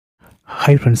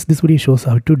Hi friends, this video shows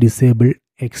how to disable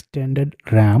extended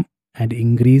RAM and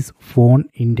increase phone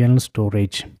internal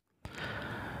storage.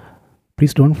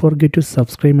 Please don't forget to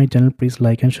subscribe my channel. Please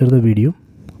like and share the video.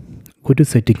 Go to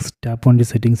settings, tap on the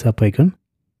settings app icon.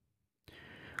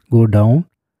 Go down,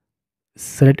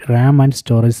 select RAM and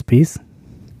storage space.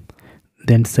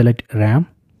 Then select RAM.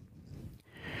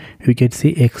 You can see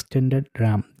extended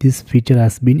RAM. This feature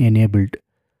has been enabled.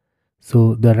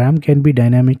 So the RAM can be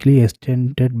dynamically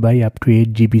extended by up to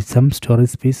 8 GB. Some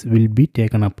storage space will be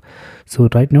taken up. So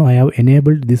right now I have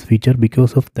enabled this feature.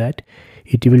 Because of that,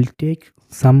 it will take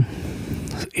some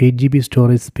 8 GB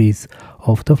storage space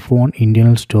of the phone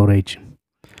internal storage.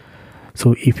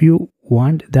 So if you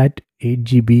want that 8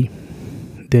 GB,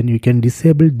 then you can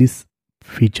disable this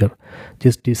feature.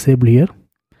 Just disable here.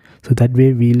 So that way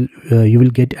you will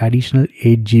get additional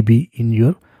 8 GB in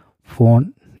your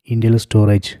phone internal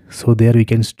storage. So there we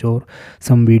can store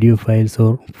some video files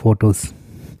or photos.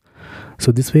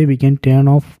 So this way we can turn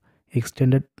off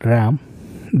extended RAM,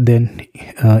 then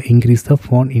increase the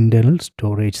phone internal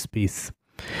storage space.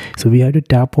 So we have to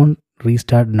tap on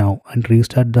restart now and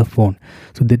restart the phone.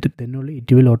 So that then only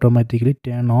it will automatically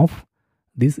turn off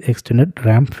this extended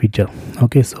RAM feature.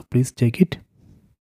 Okay, so please check it.